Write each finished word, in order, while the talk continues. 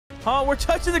Oh, we're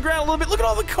touching the ground a little bit. Look at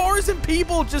all the cars and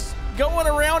people just going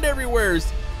around everywhere.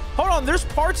 Hold on, there's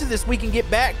parts of this we can get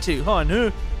back to. Hold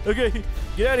on. Okay,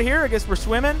 get out of here. I guess we're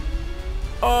swimming.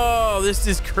 Oh, this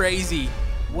is crazy.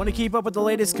 Want to keep up with the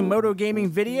latest Camodo gaming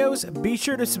videos? Be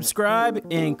sure to subscribe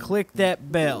and click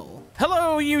that bell.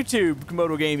 Hello YouTube,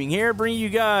 Camodo Gaming here, bringing you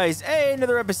guys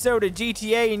another episode of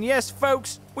GTA. And yes,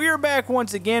 folks, we are back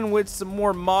once again with some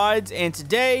more mods, and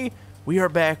today we are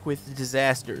back with the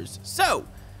disasters. So,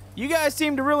 you guys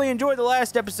seem to really enjoy the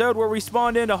last episode where we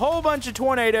spawned in a whole bunch of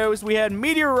tornadoes, we had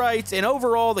meteorites, and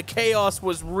overall the chaos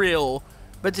was real.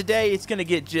 But today it's going to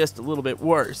get just a little bit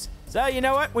worse. So, you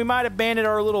know what? We might abandon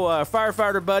our little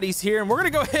firefighter buddies here, and we're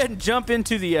going to go ahead and jump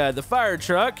into the fire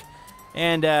truck.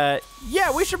 And,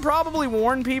 yeah, we should probably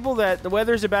warn people that the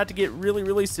weather's about to get really,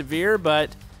 really severe,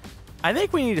 but I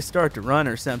think we need to start to run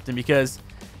or something because,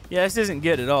 yeah, this isn't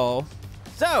good at all.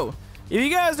 So, if you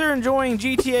guys are enjoying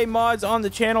GTA mods on the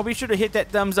channel, be sure to hit that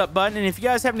thumbs up button. And if you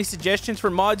guys have any suggestions for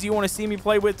mods you want to see me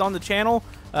play with on the channel,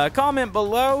 comment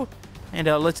below, and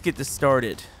let's get this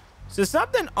started. So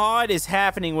something odd is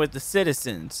happening with the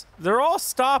citizens. They're all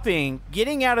stopping,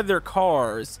 getting out of their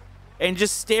cars, and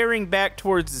just staring back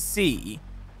towards the sea.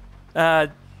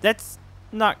 That's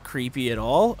not creepy at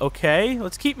all. Okay,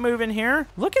 let's keep moving here.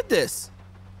 Look at this.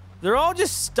 They're all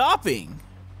just stopping.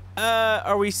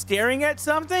 Are we staring at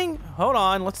something? Hold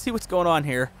on, let's see what's going on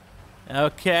here.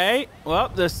 Okay, well,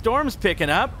 the storm's picking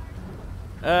up.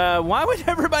 Why would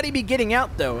everybody be getting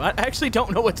out, though? I actually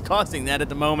don't know what's causing that at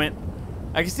the moment.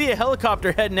 I can see a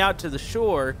helicopter heading out to the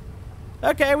shore.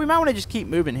 Okay, we might want to just keep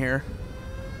moving here.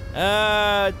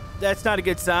 That's not a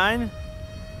good sign.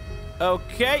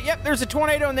 Okay, yep, there's a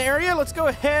tornado in the area. Let's go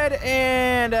ahead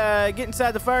and get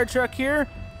inside the fire truck here.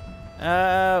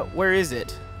 Where is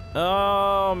it?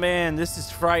 Oh, man, this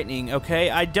is frightening. Okay,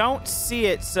 I don't see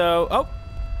it, so... Oh,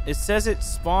 it says it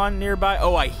spawned nearby.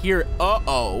 Oh, I hear it.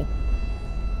 Uh-oh.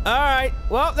 All right,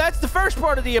 well, that's the first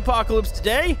part of the apocalypse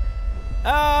today.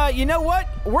 You know what?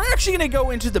 We're actually going to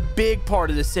go into the big part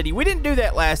of the city. We didn't do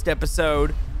that last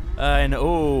episode. And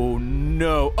oh,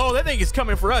 no. Oh, that thing is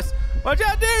coming for us. Watch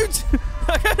out, dudes.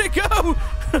 I gotta go.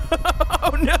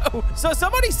 Oh, no. So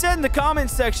somebody said in the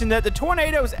comments section that the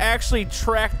tornadoes actually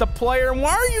track the player. And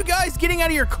why are you guys getting out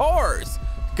of your cars?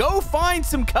 Go find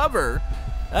some cover.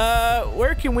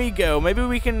 Where can we go? Maybe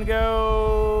we can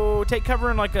go take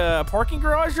cover in like a parking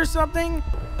garage or something.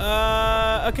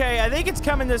 Okay, I think it's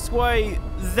coming this way.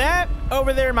 That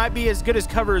over there might be as good as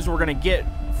cover as we're gonna get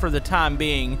for the time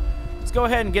being. Let's go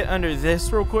ahead and get under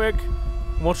this real quick.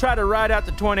 We'll try to ride out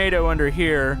the tornado under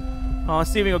here. Let's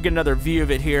see if we can get another view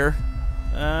of it here.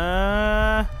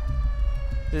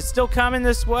 Is it still coming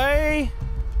this way?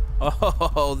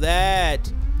 Oh,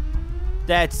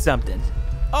 that's something.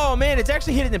 Oh, man, it's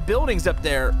actually hitting the buildings up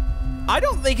there. I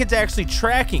don't think it's actually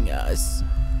tracking us.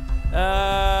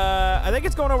 I think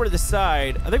it's going over to the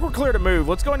side. I think we're clear to move.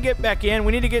 Let's go and get back in.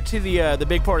 We need to get to the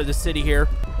big part of the city here.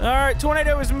 All right,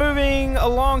 tornado is moving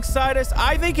alongside us.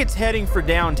 I think it's heading for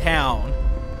downtown.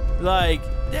 Like,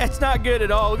 that's not good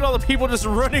at all. Look at all the people just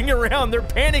running around. They're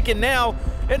panicking now.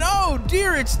 And oh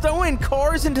dear, it's throwing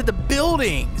cars into the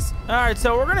buildings. All right,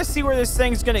 so we're gonna see where this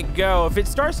thing's gonna go. If it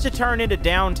starts to turn into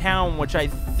downtown, which I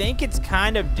think it's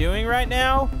kind of doing right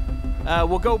now,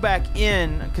 we'll go back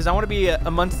in because I want to be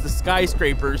amongst the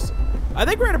skyscrapers. I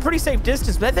think we're at a pretty safe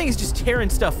distance, but that thing is just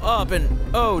tearing stuff up, and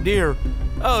oh dear.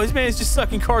 Oh, this man is just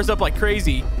sucking cars up like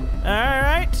crazy. All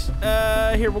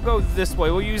right, here, we'll go this way.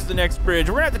 We'll use the next bridge.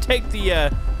 We're gonna have to take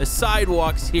the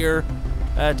sidewalks here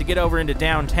to get over into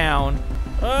downtown.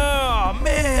 Oh,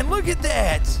 man, look at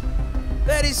that.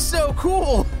 That is so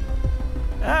cool.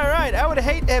 All right, I would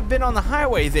hate to have been on the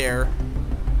highway there.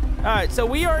 All right, so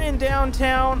we are in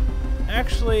downtown.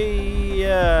 Actually,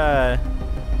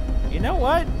 you know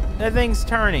what? That thing's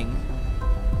turning.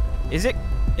 Is it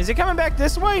coming back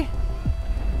this way?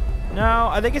 No,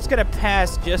 I think it's gonna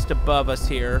pass just above us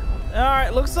here. All right,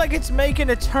 looks like it's making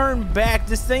a turn back.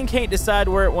 This thing can't decide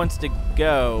where it wants to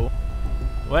go.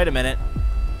 Wait a minute.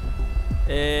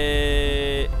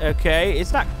 Okay,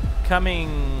 it's not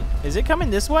coming. Is it coming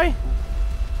this way?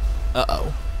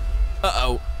 Uh-oh.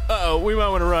 Uh-oh. Uh-oh, we might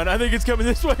want to run. I think it's coming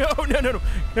this way. Oh, no.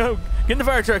 No, get in the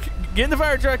fire truck. Get in the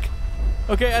fire truck.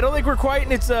 Okay, I don't think we're quite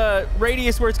in its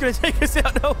radius where it's going to take us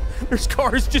out. No, there's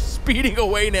cars just speeding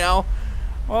away now.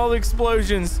 All the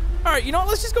explosions. All right, you know what?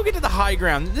 Let's just go get to the high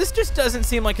ground. This just doesn't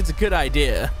seem like it's a good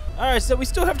idea. All right, so we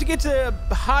still have to get to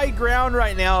high ground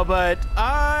right now, but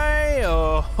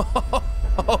oh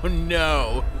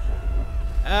no.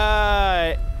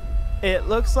 It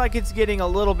looks like it's getting a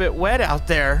little bit wet out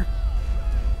there.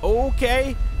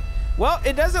 Okay. Well,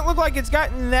 it doesn't look like it's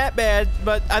gotten that bad,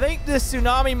 but I think this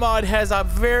tsunami mod has a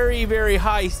very, very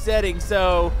high setting,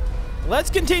 so let's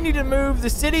continue to move. The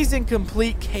city's in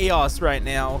complete chaos right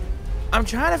now. I'm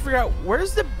trying to figure out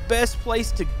where's the best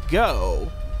place to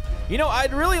go. You know,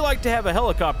 I'd really like to have a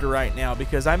helicopter right now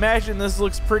because I imagine this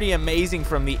looks pretty amazing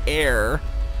from the air.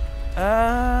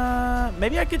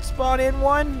 Maybe I could spawn in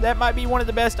one. That might be one of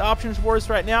the best options for us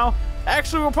right now.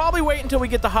 Actually, we'll probably wait until we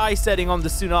get the high setting on the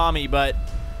tsunami, but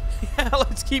yeah,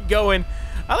 let's keep going.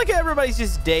 I like how everybody's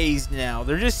just dazed now.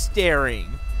 They're just staring.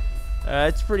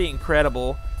 It's pretty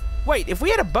incredible. Wait, if we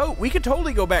had a boat, we could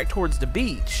totally go back towards the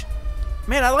beach.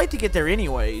 Man, I'd like to get there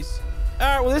anyways. All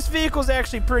right, well, this vehicle's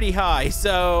actually pretty high,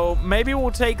 so maybe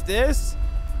we'll take this.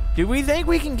 Do we think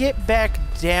we can get back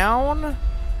down?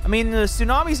 I mean, the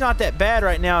tsunami's not that bad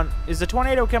right now. Is the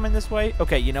tornado coming this way?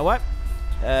 Okay, you know what?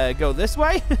 Go this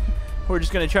way. We're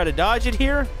just going to try to dodge it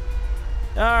here.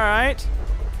 All right.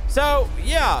 So,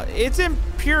 yeah, it's in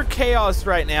pure chaos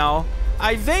right now.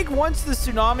 I think once the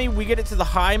tsunami, we get it to the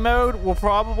high mode, we'll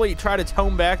probably try to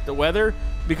tone back the weather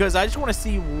because I just want to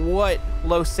see what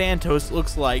Los Santos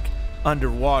looks like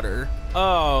underwater.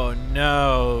 Oh,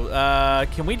 no.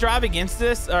 Can we drive against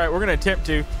this? All right, we're going to attempt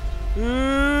to.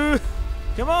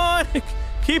 Come on.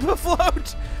 Keep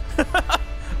afloat.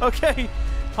 Okay.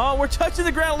 Oh, we're touching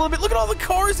the ground a little bit. Look at all the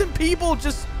cars and people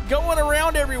just going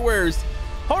around everywhere.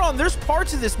 Hold on, there's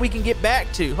parts of this we can get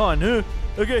back to. Hold on.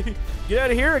 Okay, get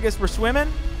out of here. I guess we're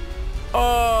swimming.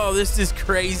 Oh, this is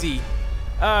crazy.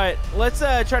 All right, let's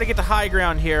try to get to high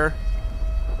ground here.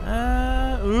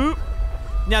 Oop.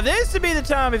 Now, this would be the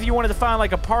time if you wanted to find,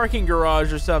 like, a parking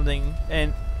garage or something.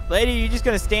 And, lady, you just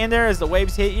going to stand there as the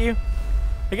waves hit you?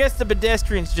 I guess the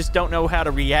pedestrians just don't know how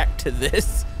to react to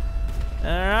this. All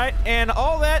right, and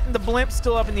all that, and the blimp's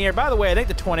still up in the air. By the way, I think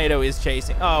the tornado is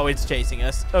chasing. Oh, it's chasing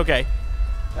us. Okay.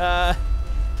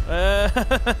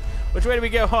 Which way do we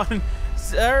go on?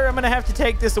 Sir, I'm going to have to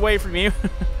take this away from you.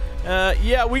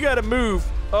 Yeah, we got to move.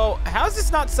 Oh, how's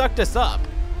this not sucked us up?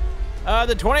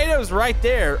 The tornado's right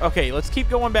there. Okay, let's keep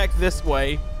going back this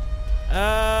way.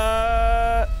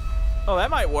 Oh,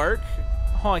 that might work.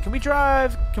 Hold on, can we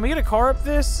drive? Can we get a car up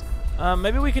this?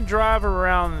 Maybe we can drive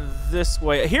around this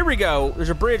way. Here we go. There's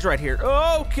a bridge right here.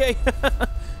 Oh, okay.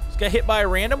 Just got hit by a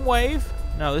random wave.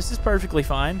 No, this is perfectly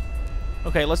fine.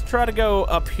 Okay, let's try to go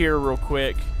up here real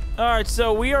quick. All right,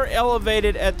 so we are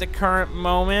elevated at the current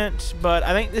moment, but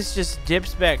I think this just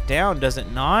dips back down, does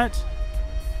it not?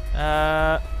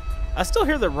 I still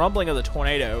hear the rumbling of the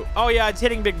tornado. Oh, yeah, it's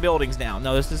hitting big buildings now.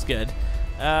 No, this is good.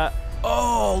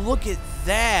 Oh, look at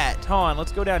that. Hold on,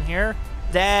 let's go down here.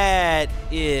 That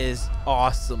is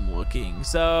awesome looking.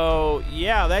 So,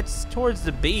 yeah, that's towards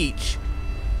the beach.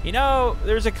 You know,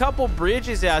 there's a couple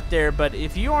bridges out there, but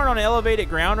if you aren't on elevated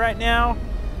ground right now,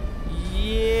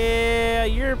 yeah,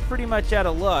 you're pretty much out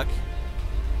of luck.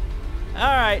 All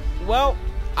right, well,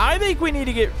 I think we need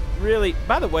to get really...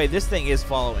 By the way, this thing is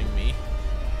following me.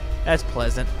 That's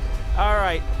pleasant. All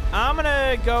right, I'm going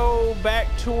to go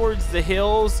back towards the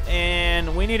hills,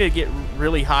 and we need to get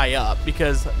really high up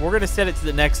because we're going to set it to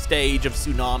the next stage of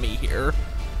tsunami here.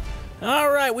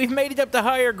 All right, we've made it up to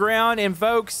higher ground, and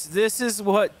folks, this is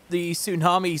what the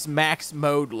tsunami's max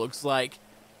mode looks like.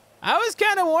 I was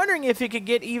kind of wondering if it could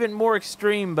get even more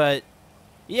extreme, but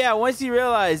yeah, once you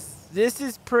realize this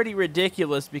is pretty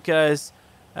ridiculous because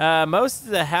most of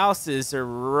the houses are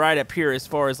right up here as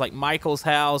far as like Michael's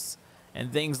house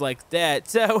and things like that.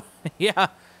 So, yeah,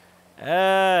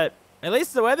 at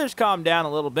least the weather's calmed down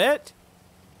a little bit.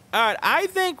 All right, I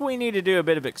think we need to do a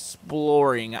bit of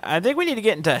exploring. I think we need to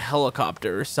get into a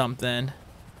helicopter or something.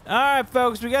 All right,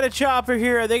 folks, we got a chopper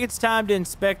here. I think it's time to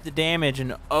inspect the damage,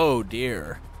 and oh,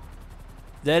 dear.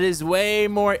 That is way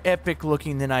more epic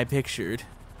looking than I pictured.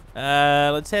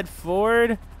 Let's head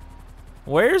forward.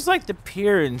 Where's, like, the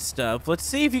pier and stuff? Let's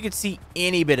see if you can see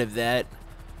any bit of that.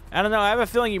 I don't know. I have a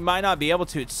feeling you might not be able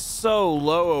to. It's so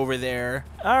low over there.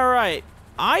 All right.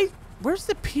 Where's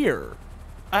the pier?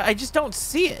 I just don't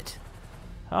see it.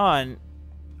 Hold on.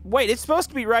 Wait, it's supposed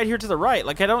to be right here to the right.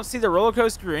 Like, I don't see the roller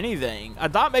coaster or anything. I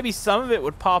thought maybe some of it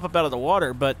would pop up out of the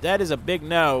water, but that is a big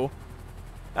no.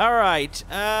 All right.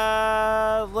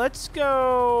 Let's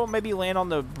go maybe land on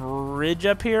the bridge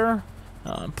up here.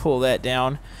 Pull that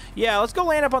down. Yeah, let's go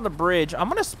land up on the bridge. I'm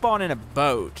going to spawn in a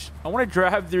boat. I want to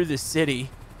drive through the city.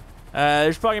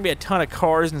 There's probably going to be a ton of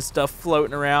cars and stuff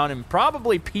floating around and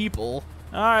probably people.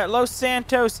 All right, Los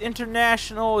Santos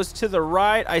International is to the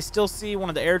right. I still see one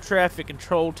of the air traffic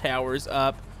control towers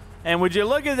up. And would you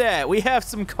look at that? We have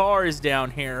some cars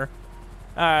down here.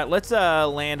 All right, let's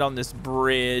land on this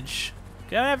bridge.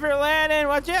 Coming up for landing.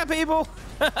 Watch out, people.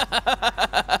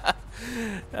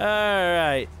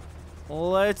 right.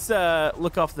 Let's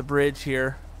look off the bridge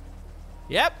here.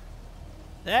 Yep.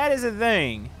 That is a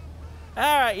thing. All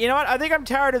right, you know what? I think I'm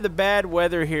tired of the bad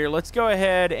weather here. Let's go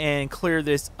ahead and clear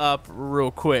this up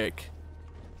real quick.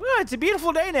 Well, it's a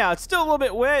beautiful day now. It's still a little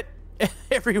bit wet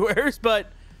everywhere,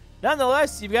 but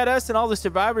nonetheless, you've got us and all the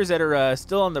survivors that are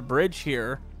still on the bridge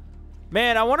here.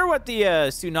 Man, I wonder what the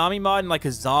tsunami mod and like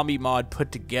a zombie mod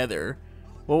put together.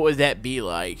 What would that be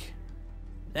like?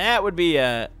 That would be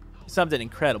something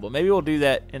incredible. Maybe we'll do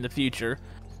that in the future.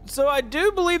 So I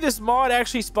do believe this mod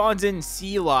actually spawns in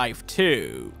sea life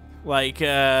too. Like,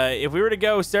 if we were to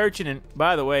go searching, and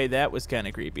by the way, that was kind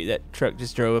of creepy. That truck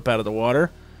just drove up out of the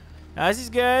water. This is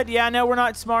good. Yeah, I know we're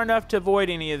not smart enough to avoid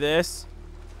any of this.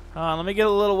 Let me get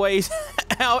a little ways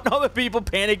out. All the people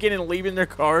panicking and leaving their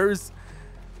cars.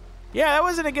 Yeah, that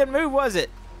wasn't a good move, was it?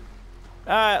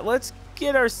 Let's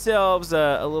get ourselves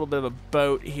a little bit of a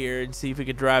boat here and see if we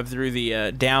could drive through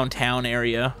the downtown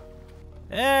area.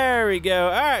 There we go.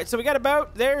 All right, so we got a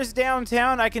boat. There's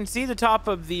downtown. I can see the top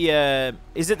of the,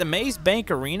 is it the Maze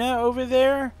Bank Arena over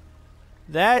there?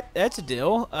 That's a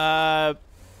deal.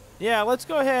 Yeah, let's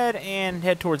go ahead and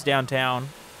head towards downtown.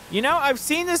 You know, I've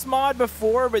seen this mod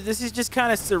before, but this is just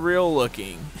kind of surreal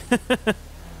looking.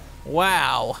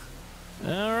 Wow.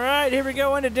 All right, here we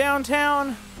go into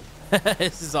downtown.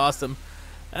 This is awesome.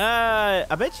 I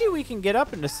bet you we can get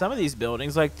up into some of these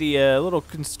buildings, like the little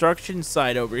construction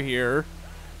site over here.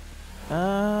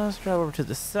 Let's drive over to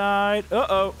the side.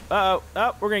 Uh-oh, uh-oh.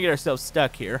 Oh, we're going to get ourselves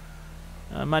stuck here.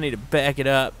 I might need to back it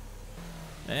up.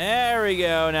 There we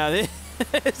go. Now,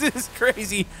 this is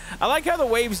crazy. I like how the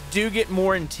waves do get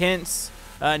more intense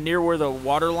near where the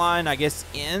water line, I guess,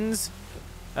 ends.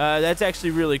 That's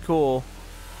actually really cool.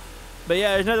 But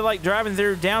yeah, there's nothing like driving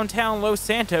through downtown Los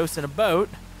Santos in a boat.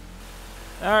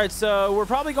 All right, so we're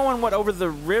probably going, what, over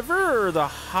the river or the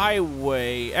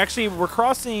highway? Actually, we're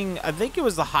crossing, I think it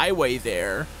was the highway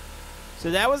there.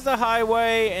 So that was the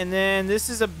highway, and then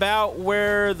this is about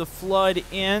where the flood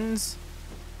ends.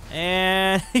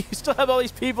 And you still have all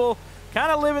these people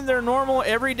kind of living their normal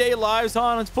everyday lives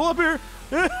on. Let's pull up here.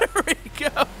 There we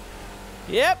go.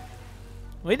 Yep,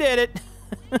 we did it.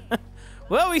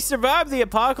 Well, we survived the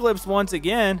apocalypse once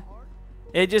again.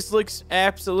 It just looks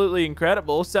absolutely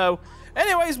incredible. So,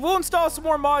 anyways, we'll install some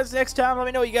more mods next time. Let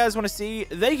me know what you guys want to see.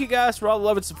 Thank you guys for all the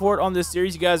love and support on this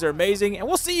series. You guys are amazing. And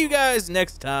we'll see you guys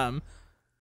next time.